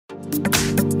I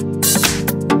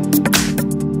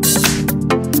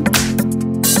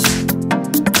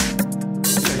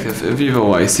have a VIVO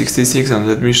Y66 and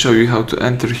let me show you how to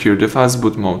enter here the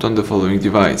Fastboot Mode on the following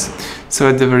device. So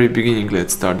at the very beginning,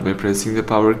 let's start by pressing the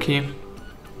power key.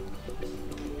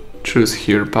 Choose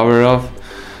here power off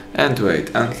and wait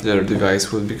until your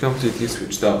device will be completely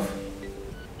switched off.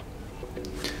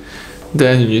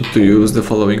 Then you need to use the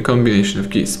following combination of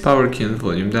keys, power key and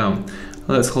volume down.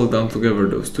 Let's hold down together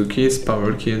those two keys,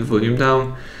 power key and volume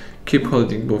down. Keep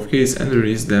holding both keys and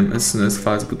release them as soon as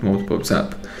Fastboot Mode pops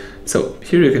up. So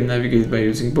here you can navigate by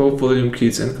using both volume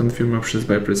keys and confirm options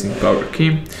by pressing power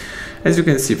key. As you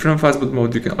can see, from Fastboot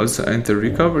Mode you can also enter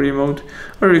recovery mode,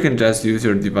 or you can just use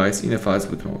your device in a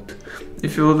Fastboot Mode.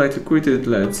 If you would like to quit it,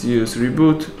 let's use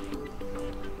reboot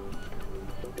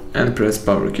and press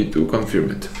power key to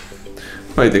confirm it.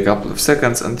 Wait a couple of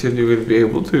seconds until you will be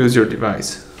able to use your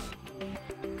device.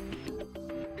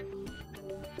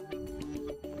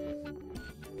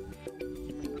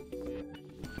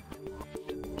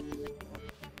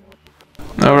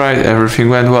 Alright, everything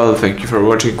went well, thank you for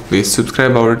watching, please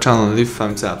subscribe our channel and leave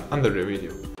thumbs up under the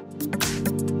video.